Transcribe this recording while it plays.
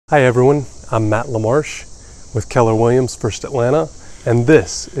Hi everyone, I'm Matt LaMarche with Keller Williams First Atlanta, and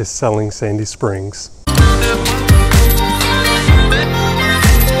this is Selling Sandy Springs.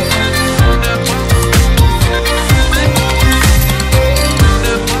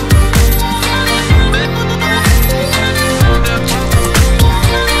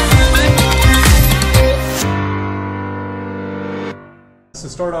 So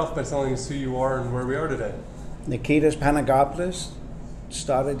start off by telling us who you are and where we are today. Nikitas Panagopoulos.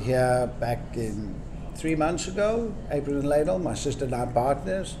 Started here back in 3 months ago, April and Ladle. My sister and I are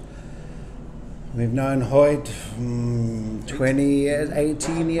partners. We've known Hoyt 20 years,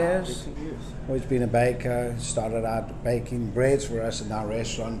 18 years. Hoyt's been a baker, started out baking breads for us in our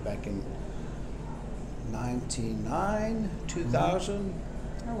restaurant back in 99, 2000.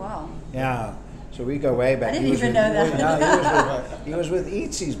 Oh, wow. Yeah. So we go way back. I didn't even know that. He was with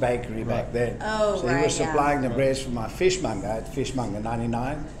Eatsy's Bakery back then. Oh, so right, he was supplying yeah. the breads for my fishmonger at Fishmonger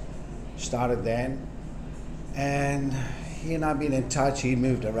 99. Started then. And he and I have been in touch. He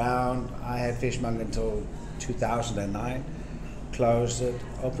moved around. I had Fishmonger until 2009. Closed it.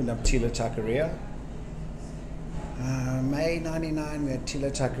 Opened up Tila Taqueria. May 99 we had Tila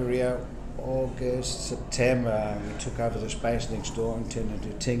Taqueria. August, September, we took over the space next door and turned it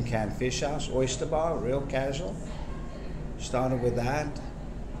into Tin Can Fish House, Oyster Bar, real casual. Started with that.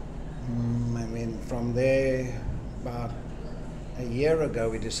 I mean, from there, about a year ago,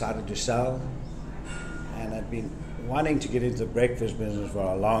 we decided to sell, and I'd been wanting to get into the breakfast business for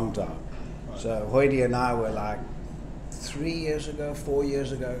a long time. So Hoytie and I were like 3 years ago, 4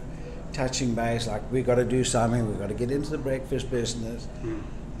 years ago, touching base, like we got to do something, we got to get into the breakfast business.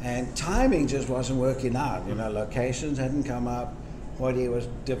 And timing just wasn't working out. You know, locations hadn't come up. Hoytie was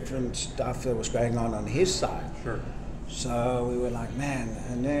different stuff that was going on his side. Sure. So we were like, man.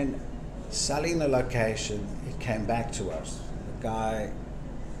 And then selling the location, it came back to us. The guy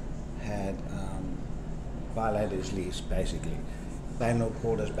had violated his lease, basically. Landlord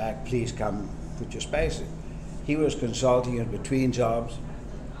called us back, please come put your space in. He was consulting in between jobs.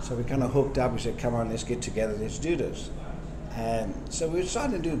 So we kind of hooked up. We said, come on, let's get together, let's do this. And so we were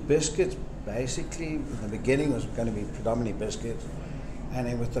starting to do biscuits, basically. In the beginning, it was going to be predominantly biscuits. And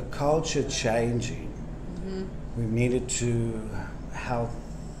then with the culture changing, we needed to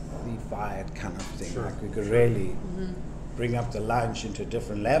healthify it kind of thing. Sure. Like we could really bring up the lunch into a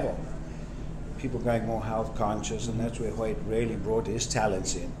different level. People going more health conscious, and that's where Hoyt really brought his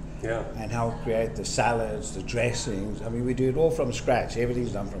talents in. Yeah. And help create the salads, the dressings. I mean, we do it all from scratch.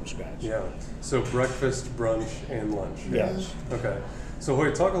 Everything's done from scratch. Yeah. So breakfast, brunch, and lunch. Yes. Okay. So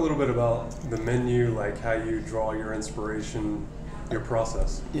Hoyt, talk a little bit about the menu, like how you draw your inspiration, your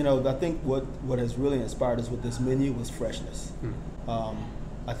process. You know, I think what has really inspired us with this menu was freshness.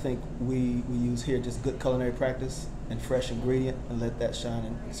 I think we use here just good culinary practice and fresh ingredient and let that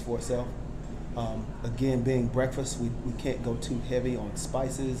shine for itself. Again, being breakfast, we can't go too heavy on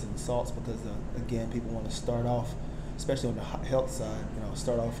spices and salts because, again, people want to start off, especially on the health side, you know,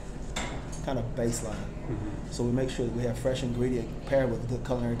 start off kind of baseline. So we make sure that we have fresh ingredient paired with good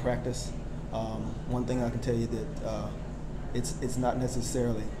culinary practice. One thing I can tell you that it's not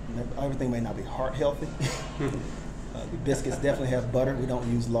necessarily, everything may not be heart healthy. The biscuits definitely have butter. We don't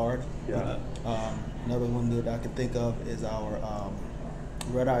use lard. Yeah. Another one that I can think of is our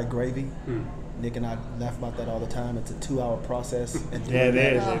red eye gravy. Nick and I laugh about that all the time. It's a 2-hour process. And Yeah, it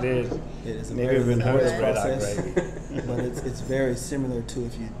is. It is a Never very even heard laborious of red eye process, gravy. but it's very similar to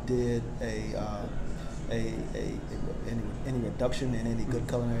if you did any reduction in any good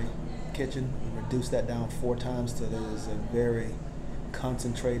culinary kitchen. You reduce that down 4 times till there is a very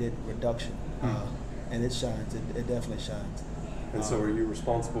concentrated reduction, and it shines. It definitely shines. And so are you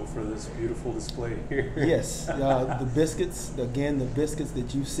responsible for this beautiful display here? Yes, the biscuits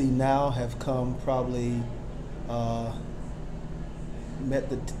that you see now have come probably met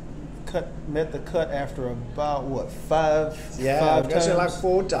the cut after about what five I guess times? like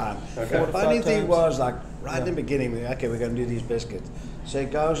 4 times. Okay. The funny thing times. was, like, right in the beginning, we're going to do these biscuits. So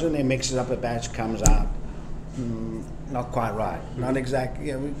it goes in there, mixes up, a batch comes out. Not quite right. Not exactly.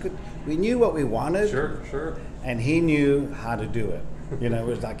 You know, we knew what we wanted. Sure. And he knew how to do it. You know, it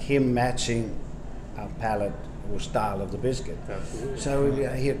was like him matching our palate or style of the biscuit. Absolutely. So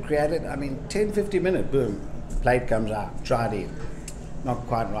he had created, 10, 15 minutes, boom, plate comes out, tried it. Not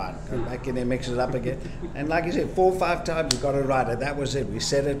quite right. Go back in there, mix it up again. And like you said, 4 or 5 times we got it right, and that was it. We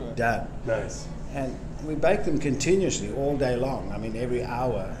said it, done. Nice. And we bake them continuously all day long. Every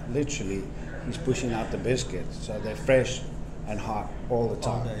hour, literally, he's pushing out the biscuits. So they're fresh and hot all the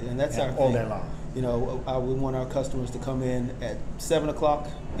time. All day, and that's our all thing. day long. You know, we want our customers to come in at 7 o'clock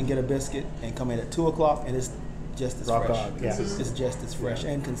and get a biscuit, and come in at 2 o'clock, and it's just as Rock fresh. on, yeah. It's just as fresh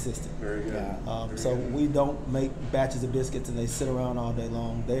and consistent. Very good. Yeah. So we don't make batches of biscuits and they sit around all day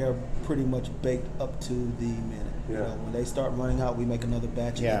long. They are pretty much baked up to the minute. You Yeah. know, when they start running out, we make another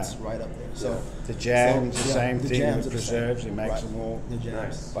batch and Yeah. it's right up there. So The jams, so, the yeah, same the thing jams with are the same. preserves. He makes Right. them all. The jams.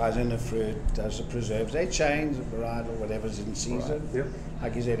 Nice. Buys in the fruit, does the preserves. They change the varietal, whatever's in season. Yep.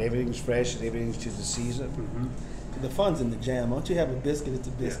 Like you said, everything's fresh and everything's to the season. The fun's in the jam. Once you have a biscuit, it's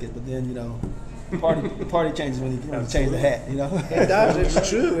a biscuit. But then, you know, the party changes when you change the hat, you know? It does. It's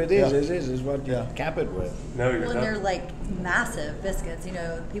true. It is. Yeah. It is. It's what you Yeah. cap it with. No, you're Well, and not. they're like massive biscuits. You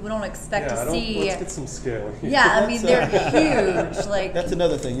know, people don't expect Yeah, I to don't, see. let's get some scale. Yeah, I mean they're That's, huge. Like That's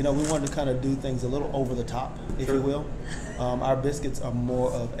another thing. You know, we wanted to kind of do things a little over the top, if Sure. you will. Our biscuits are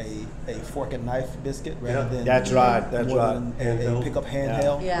more of a fork and knife biscuit rather Yeah. than That's right. That's more right. than a Handheld. pickup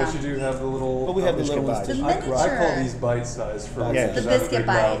handheld. Yeah. But you do have the little. But we have the Biscuit little ones bites. too. The I call miniature. these bite size for Yeah. me, The 'cause I have a biscuit big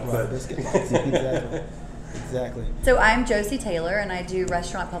mouth, bites. but- Biscuit bites, exactly. Exactly. So I'm Josie Taylor, and I do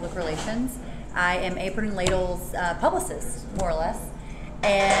restaurant public relations. I am Apron and Ladle's publicist, more or less.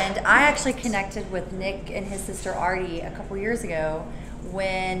 And I actually connected with Nick and his sister Artie a couple years ago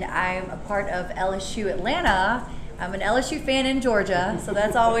when I'm a part of LSU Atlanta. I'm an LSU fan in Georgia, so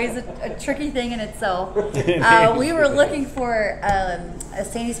that's always a tricky thing in itself. We were looking for a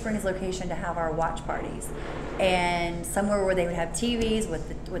Sandy Springs location to have our watch parties, and somewhere where they would have TVs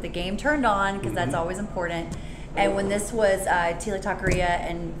with the game turned on, because that's always important. And when this was Tila Taqueria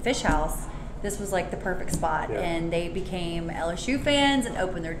and Fish House, this was like the perfect spot. Yeah. And they became LSU fans and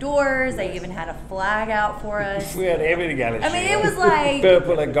opened their doors. They even had a flag out for us. We had everything else. I mean, it was like,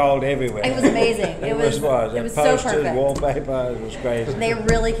 purple and gold everywhere. it was amazing. It was. It was so Posters, perfect. wallpaper. It was crazy. They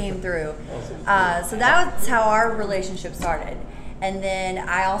really came through. So that's how our relationship started. And then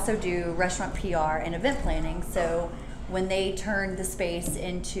I also do restaurant PR and event planning. So when they turned the space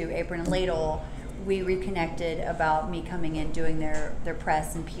into Apron and Ladle, we reconnected about me coming in doing their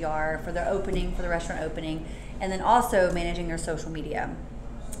press and PR for their opening, for the restaurant opening, and then also managing their social media.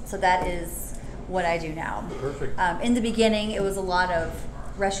 So that is what I do now. Perfect. In the beginning, it was a lot of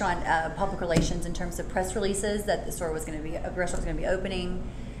restaurant public relations in terms of press releases that the store was going to be, the restaurant was going to be opening,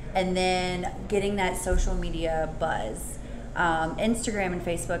 and then getting that social media buzz. Instagram and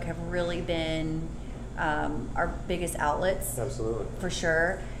Facebook have really been our biggest outlets. Absolutely. For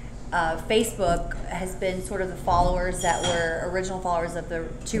sure. Facebook has been sort of the followers that were original followers of the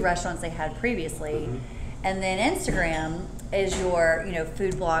two restaurants they had previously. And then Instagram is your,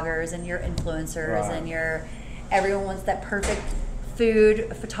 food bloggers and your influencers Right. and your, everyone wants that perfect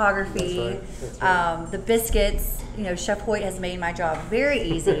food photography. That's right. The biscuits, Chef Hoyt has made my job very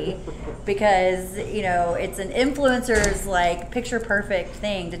easy because, it's an influencer's like picture perfect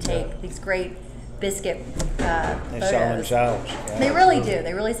thing to take these great biscuit They photos. sell themselves. Yeah. They really do.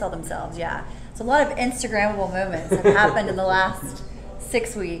 They really sell themselves, yeah. So a lot of Instagrammable moments have happened in the last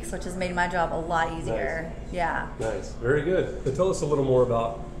 6 weeks, which has made my job a lot easier. Yeah. Nice. Very good. So tell us a little more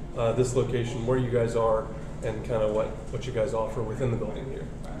about this location, where you guys are, and kind of what you guys offer within the building here.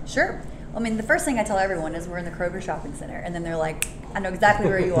 Sure. I mean, the first thing I tell everyone is we're in the Kroger Shopping Center, and then they're like, I know exactly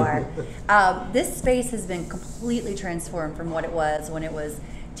where you are. This space has been completely transformed from what it was when it was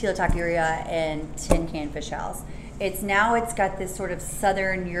Tila Taqueria and Tin Can Fish House. It's got this sort of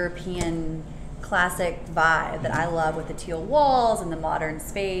Southern European classic vibe that I love, with the teal walls and the modern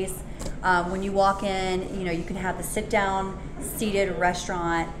space. When you walk in, you can have the sit-down, seated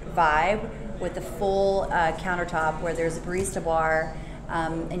restaurant vibe with the full countertop where there's a barista bar,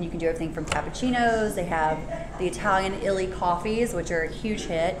 and you can do everything from cappuccinos. They have the Italian Illy coffees, which are a huge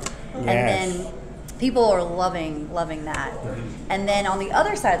hit, and then people are loving that. And then on the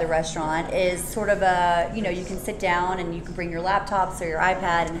other side of the restaurant is sort of you can sit down and you can bring your laptops or your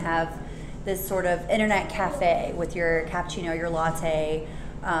iPad and have this sort of internet cafe with your cappuccino, your latte,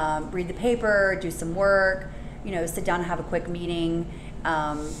 read the paper, do some work, sit down and have a quick meeting.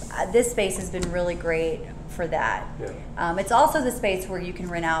 This space has been really great for that. Yeah. It's also the space where you can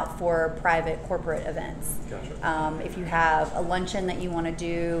rent out for private corporate events. Gotcha. If you have a luncheon that you want to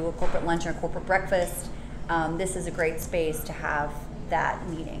do, a corporate luncheon or corporate breakfast, this is a great space to have that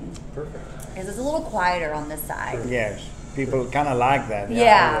meeting. Perfect. Because it's a little quieter on this side. Yes. People kind of like that.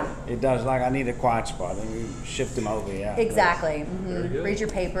 Yeah. It does. Like, I need a quiet spot, and you shift them over. Yeah. Exactly. Very good. Read your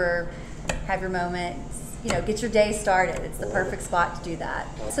paper, have your moment, get your day started. It's the perfect spot to do that.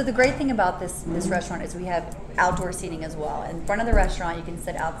 So the great thing about this restaurant is we have outdoor seating as well. In front of the restaurant, you can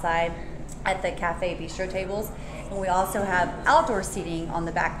sit outside at the cafe bistro tables. And we also have outdoor seating on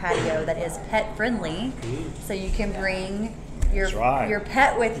the back patio that is pet friendly. So you can bring your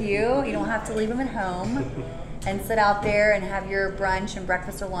pet with you. You don't have to leave them at home. And sit out there and have your brunch and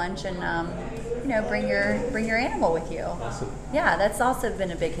breakfast or lunch, and bring your animal with you. Awesome. Yeah, that's also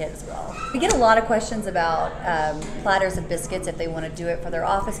been a big hit as well. We get a lot of questions about platters of biscuits if they want to do it for their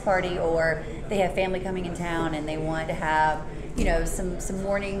office party, or they have family coming in town and they want to have some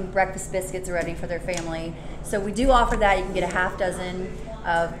morning breakfast biscuits ready for their family. So we do offer that. You can get a half dozen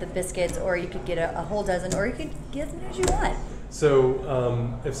of the biscuits, or you could get a whole dozen, or you could get as many as you want.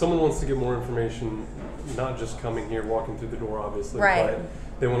 So if someone wants to get more information, not just coming here, walking through the door, obviously, Right. but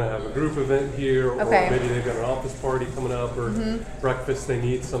they want to have a group event here, Okay. or maybe they've got an office party coming up, or breakfast they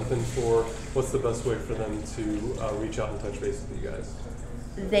need something for, what's the best way for them to reach out and touch base with you guys?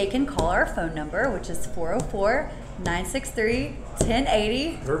 They can call our phone number, which is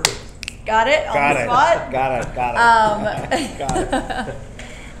 404-963-1080. Perfect. Got it? On the spot? Got it. Got it.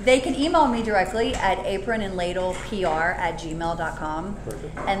 They can email me directly at apronandladlepr@gmail.com.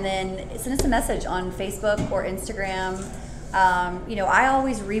 Perfect. And then send us a message on Facebook or Instagram. I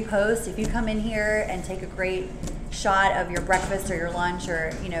always repost. If you come in here and take a great shot of your breakfast or your lunch,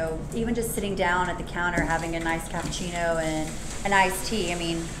 or even just sitting down at the counter having a nice cappuccino and an iced tea,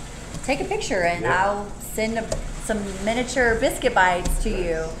 take a picture and Yeah. I'll send some miniature biscuit bites to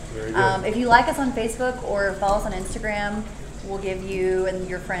you. Very good. If you like us on Facebook or follow us on Instagram, we'll give you and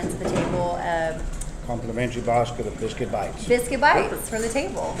your friends at the table Complimentary basket of biscuit bites. biscuit bites for the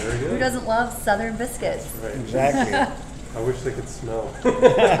table. Very good. Who doesn't love Southern biscuits? Right. Exactly. I wish they could smell.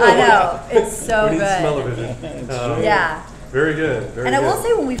 I know, it's so We need good. the smell of it. Yeah. Very good. Very And I good. will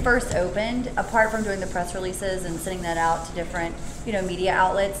say, when we first opened, apart from doing the press releases and sending that out to different, media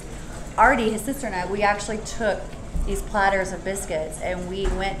outlets, Artie, his sister, and I, we actually took these platters of biscuits and we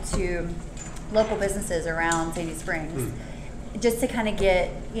went to local businesses around Sandy Springs just to kind of get,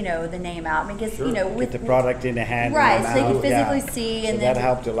 the name out. Because, Sure. with Get the product in the hand. Right, in the so they could mouth, physically yeah. see, So and that then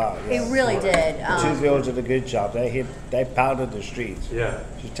helped a lot. Yeah. it really did. The two girls at the good shop, they powdered the streets. Yeah.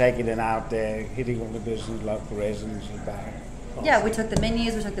 Just taking it out there, hitting on the business, local residents and back. Yeah, we took the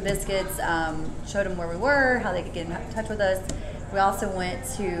menus, we took the biscuits, showed them where we were, how they could get in touch with us. We also went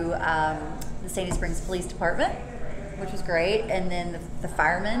to the Sandy Springs Police Department, which was great, and then the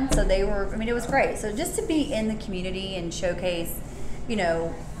firemen. So they were, it was great. So just to be in the community and showcase,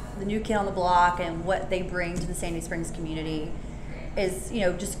 the new kid on the block and what they bring to the Sandy Springs community is,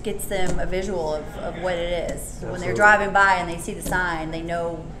 just gets them a visual of what it is. So when they're Absolutely. driving by and they see the sign, they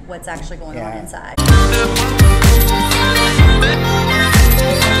know what's actually going on Yeah. inside.